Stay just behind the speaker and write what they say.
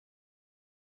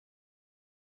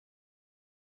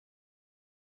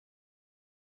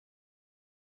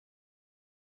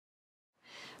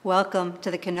Welcome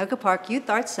to the Canoga Park Youth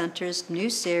Arts Center's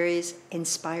new series,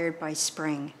 Inspired by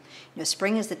Spring. You know,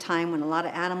 spring is the time when a lot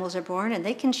of animals are born and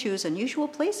they can choose unusual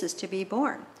places to be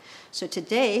born. So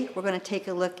today we're going to take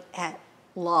a look at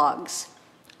logs.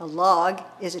 A log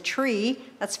is a tree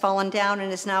that's fallen down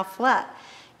and is now flat.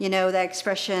 You know that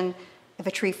expression, if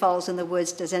a tree falls in the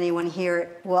woods, does anyone hear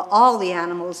it? Well, all the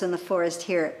animals in the forest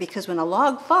hear it, because when a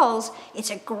log falls, it's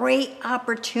a great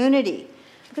opportunity.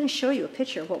 I'm going to show you a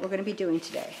picture of what we're going to be doing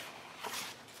today.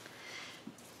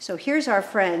 So here's our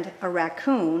friend, a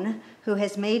raccoon, who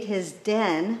has made his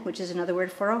den, which is another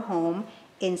word for a home,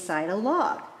 inside a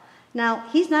log. Now,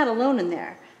 he's not alone in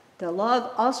there. The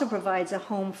log also provides a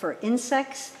home for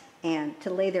insects and to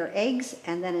lay their eggs,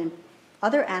 and then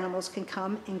other animals can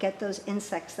come and get those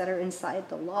insects that are inside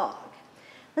the log.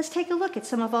 Let's take a look at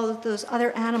some of all of those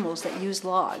other animals that use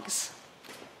logs.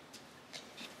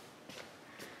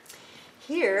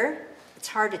 Here, it's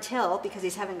hard to tell because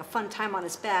he's having a fun time on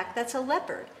his back. That's a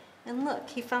leopard. And look,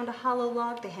 he found a hollow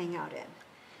log to hang out in.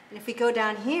 And if we go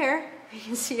down here, we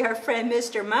can see our friend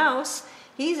Mr. Mouse.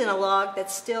 He's in a log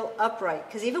that's still upright.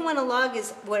 Because even when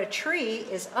a tree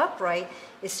is upright,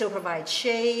 it still provides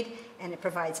shade, and it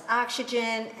provides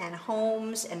oxygen and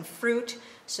homes and fruit.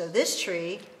 So this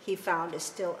tree he found is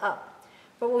still up.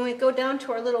 But when we go down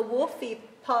to our little wolfie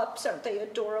pups, aren't they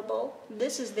adorable?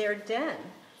 This is their den.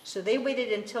 So they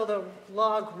waited until the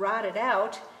log rotted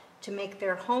out to make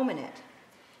their home in it.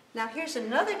 Now here's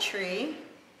another tree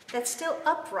that's still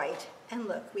upright. And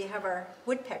look, we have our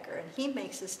woodpecker, and he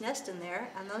makes his nest in there,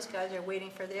 and those guys are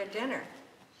waiting for their dinner.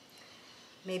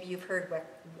 Maybe you've heard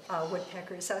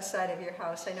woodpeckers outside of your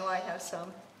house. I know I have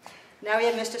some. Now we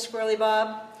have Mr. Squirrely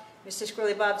Bob. Mr.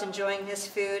 Squirrely Bob's enjoying his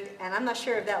food, and I'm not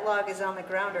sure if that log is on the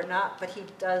ground or not, but he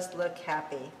does look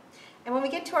happy. And when we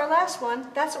get to our last one,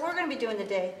 that's what we're going to be doing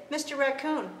today. Mr.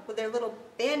 Raccoon with their little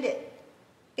bandit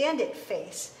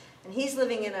face. And he's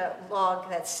living in a log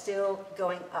that's still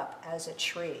going up as a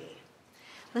tree.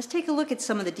 Let's take a look at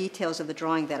some of the details of the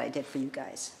drawing that I did for you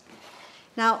guys.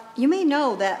 Now, you may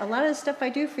know that a lot of the stuff I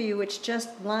do for you, it's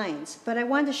just lines. But I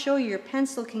wanted to show you your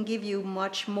pencil can give you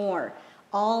much more.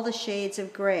 All the shades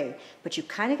of gray. But you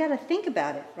kind of got to think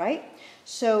about it, right?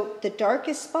 So the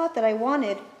darkest spot that I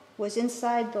wanted was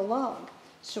inside the log.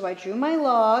 So I drew my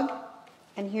log,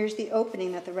 and here's the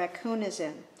opening that the raccoon is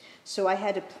in. So I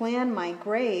had to plan my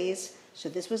grays. So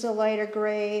this was a lighter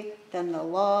gray, then the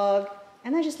log,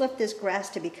 and I just left this grass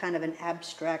to be kind of an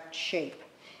abstract shape.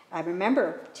 I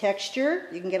remember texture,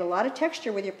 you can get a lot of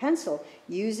texture with your pencil.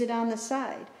 Use it on the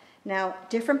side. Now,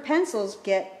 different pencils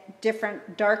get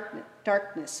different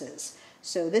darknesses.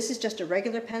 So this is just a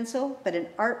regular pencil, but an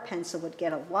art pencil would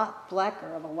get a lot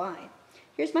blacker of a line.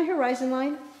 Here's my horizon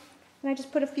line, and I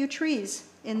just put a few trees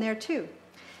in there too.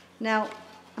 Now,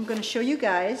 I'm going to show you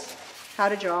guys how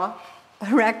to draw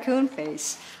a raccoon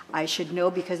face. I should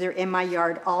know because they're in my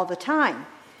yard all the time.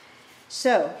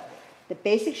 So, the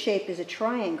basic shape is a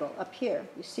triangle up here.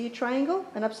 You see a triangle,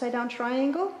 an upside down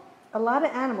triangle? A lot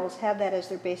of animals have that as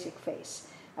their basic face.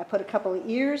 I put a couple of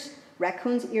ears.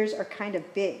 Raccoons' ears are kind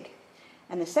of big.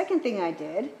 And the second thing I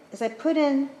did is I put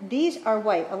in, these are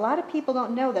white. A lot of people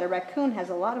don't know that a raccoon has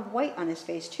a lot of white on his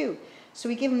face too. So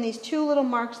we give him these two little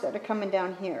marks that are coming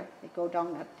down here. They go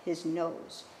down up his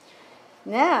nose.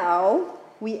 Now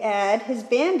we add his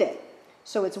bandit.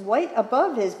 So it's white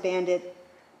above his bandit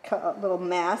little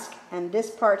mask, and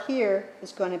this part here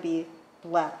is going to be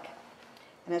black.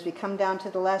 And as we come down to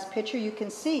the last picture, you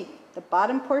can see the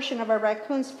bottom portion of our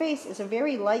raccoon's face is a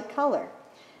very light color.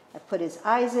 I put his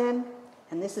eyes in.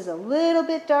 And this is a little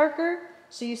bit darker.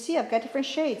 So you see I've got different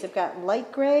shades. I've got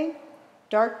light gray,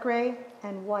 dark gray,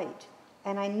 and white.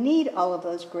 And I need all of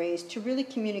those grays to really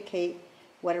communicate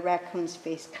what a raccoon's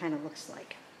face kind of looks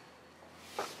like.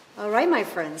 All right, my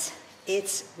friends.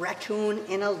 It's raccoon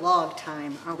in a log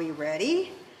time. Are we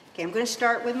ready? Okay, I'm going to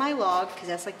start with my log because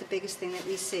that's like the biggest thing that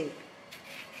we see.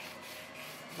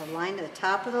 A line to the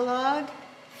top of the log,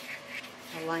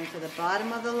 a line to the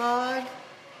bottom of the log,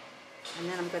 and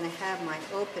then I'm going to have my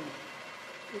opening.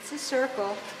 It's a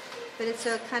circle, but it's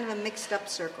a kind of a mixed up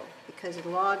circle because the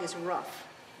log is rough,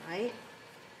 right?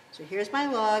 So here's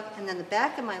my log, and then the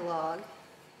back of my log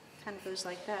kind of goes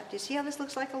like that. Do you see how this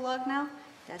looks like a log now?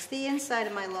 That's the inside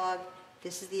of my log.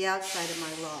 This is the outside of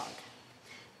my log.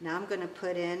 Now I'm going to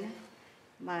put in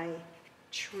my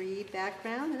tree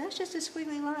background, and that's just a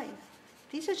squiggly line.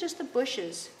 These are just the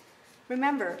bushes.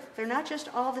 Remember, they're not just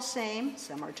all the same.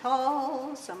 Some are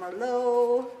tall, some are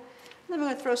low. Then we're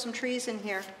going to throw some trees in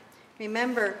here.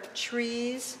 Remember,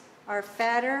 trees are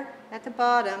fatter at the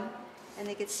bottom, and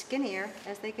they get skinnier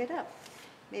as they get up.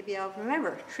 Maybe I'll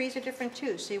remember, trees are different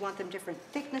too, so you want them different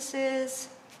thicknesses,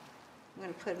 I'm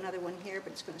going to put another one here,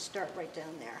 but it's going to start right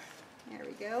down there. There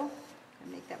we go.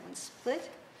 And make that one split.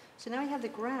 So now we have the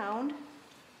ground.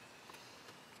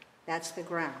 That's the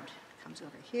ground. It comes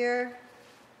over here,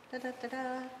 and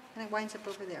it winds up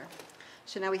over there.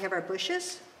 So now we have our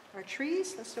bushes, our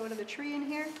trees. Let's throw another tree in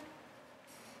here.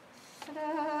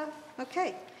 Ta-da!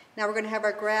 Okay, now we're going to have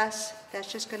our grass.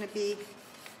 That's just going to be,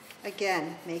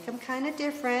 again, make them kind of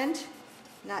different,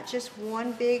 not just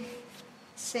one big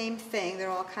same thing. They're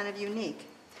all kind of unique.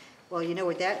 Well, you know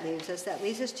what that leaves us? That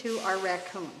leads us to our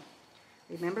raccoon.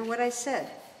 Remember what I said,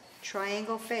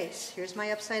 triangle face. Here's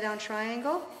my upside down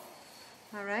triangle.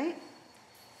 All right,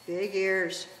 big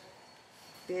ears,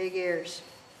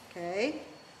 okay?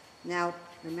 Now,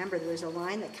 remember there was a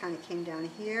line that kind of came down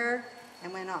here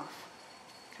and went off.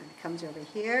 Kind of comes over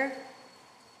here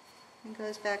and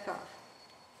goes back off.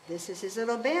 This is his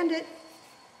little bandit.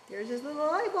 There's his little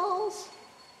eyeballs.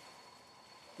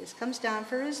 This comes down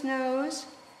for his nose.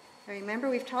 Now remember,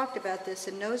 we've talked about this.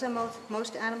 The nose on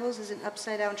most animals is an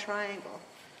upside down triangle.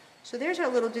 So there's our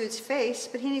little dude's face,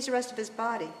 but he needs the rest of his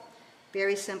body.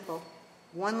 Very simple.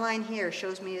 One line here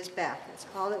shows me his back. That's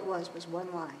all it was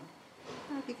one line. I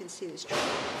don't know if you can see this tree.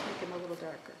 Let's make him a little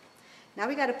darker. Now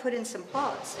we got to put in some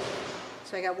paws.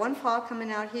 So I got one paw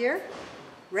coming out here.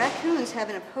 Raccoons have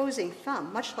an opposing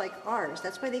thumb, much like ours.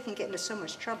 That's why they can get into so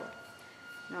much trouble.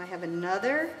 Now I have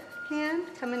another hand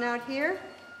coming out here,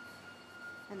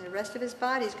 and the rest of his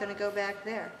body is going to go back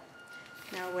there.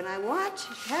 Now when I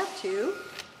have to,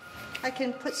 I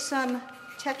can put some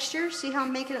texture. See how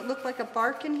I'm making it look like a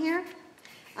bark in here?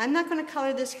 I'm not going to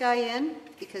color this guy in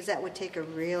because that would take a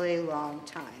really long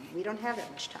time. We don't have that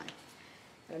much time.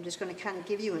 But I'm just going to kind of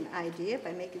give you an idea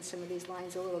by making some of these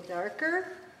lines a little darker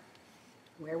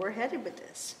where we're headed with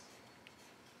this.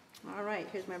 All right,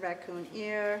 here's my raccoon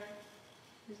ear,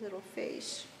 his little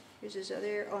face. Here's his other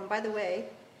ear. Oh, and by the way,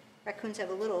 raccoons have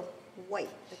a little white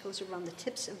that goes around the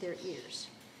tips of their ears.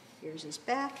 Here's his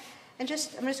back. And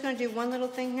I'm just going to do one little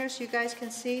thing here so you guys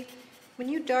can see. When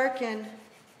you darken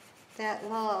that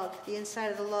log, the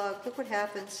inside of the log, look what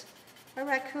happens. Our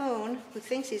raccoon, who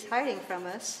thinks he's hiding from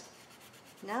us,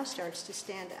 now starts to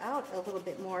stand out a little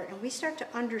bit more, and we start to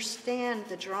understand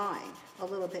the drawing a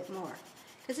little bit more.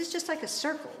 Because it's just like a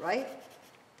circle, right?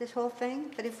 This whole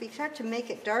thing. But if we start to make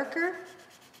it darker,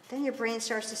 then your brain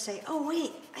starts to say, oh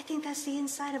wait, I think that's the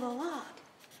inside of a log.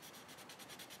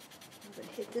 I'm going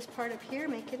to hit this part up here,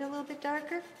 make it a little bit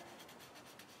darker.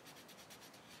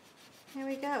 There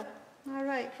we go. All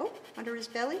right. Oh, under his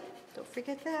belly. Don't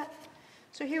forget that.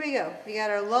 So here we go. We got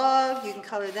our log. You can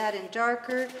color that in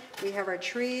darker. We have our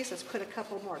trees. Let's put a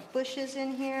couple more bushes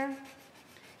in here.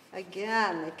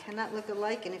 Again, they cannot look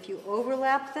alike, and if you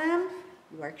overlap them,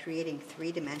 you are creating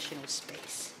three-dimensional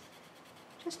space.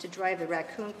 Just to drive the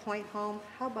raccoon point home,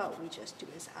 how about we just do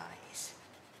his eyes?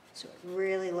 So it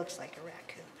really looks like a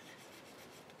raccoon.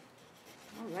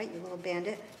 All right, you little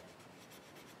bandit.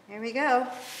 There we go.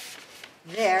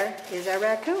 There is our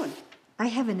raccoon. I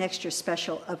have an extra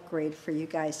special upgrade for you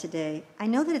guys today. I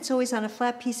know that it's always on a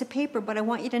flat piece of paper, but I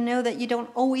want you to know that you don't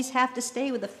always have to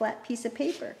stay with a flat piece of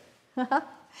paper.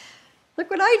 Look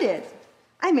what I did.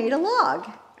 I made a log.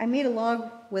 I made a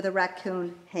log with a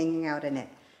raccoon hanging out in it.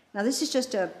 Now this is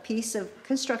just a piece of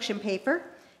construction paper,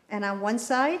 and on one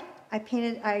side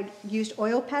I used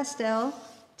oil pastel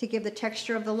to give the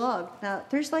texture of the log. Now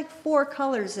there's like 4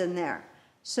 colors in there.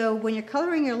 So when you're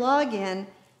coloring your log in,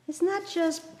 it's not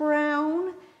just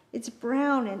brown, it's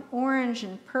brown and orange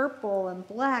and purple and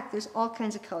black. There's all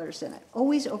kinds of colors in it.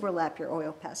 Always overlap your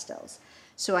oil pastels.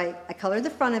 So I colored the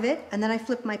front of it, and then I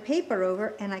flipped my paper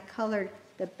over and I colored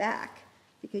the back.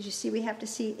 Because you see, we have to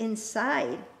see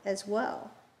inside as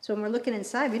well. So when we're looking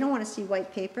inside, we don't want to see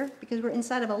white paper because we're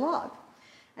inside of a log.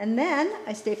 And then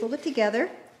I stapled it together,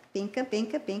 binka,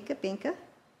 binka, binka, binka.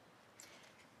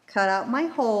 Cut out my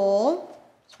hole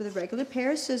with a regular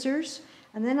pair of scissors.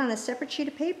 And then on a separate sheet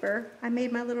of paper, I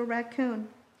made my little raccoon.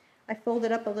 I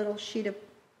folded up a little sheet of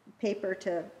paper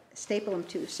to staple him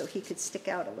to so he could stick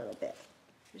out a little bit.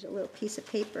 There's a little piece of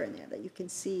paper in there that you can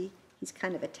see he's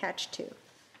kind of attached to.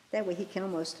 That way he can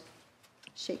almost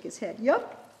shake his head.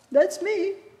 Yup, that's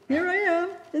me. Here I am,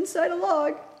 inside a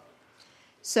log.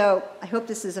 So I hope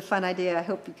this is a fun idea. I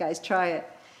hope you guys try it.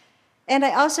 And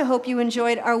I also hope you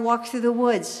enjoyed our walk through the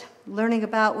woods, learning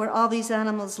about where all these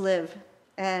animals live.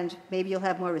 And maybe you'll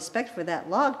have more respect for that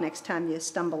log next time you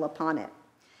stumble upon it.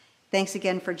 Thanks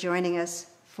again for joining us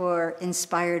for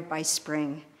Inspired by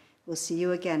Spring. We'll see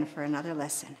you again for another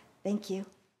lesson. Thank you.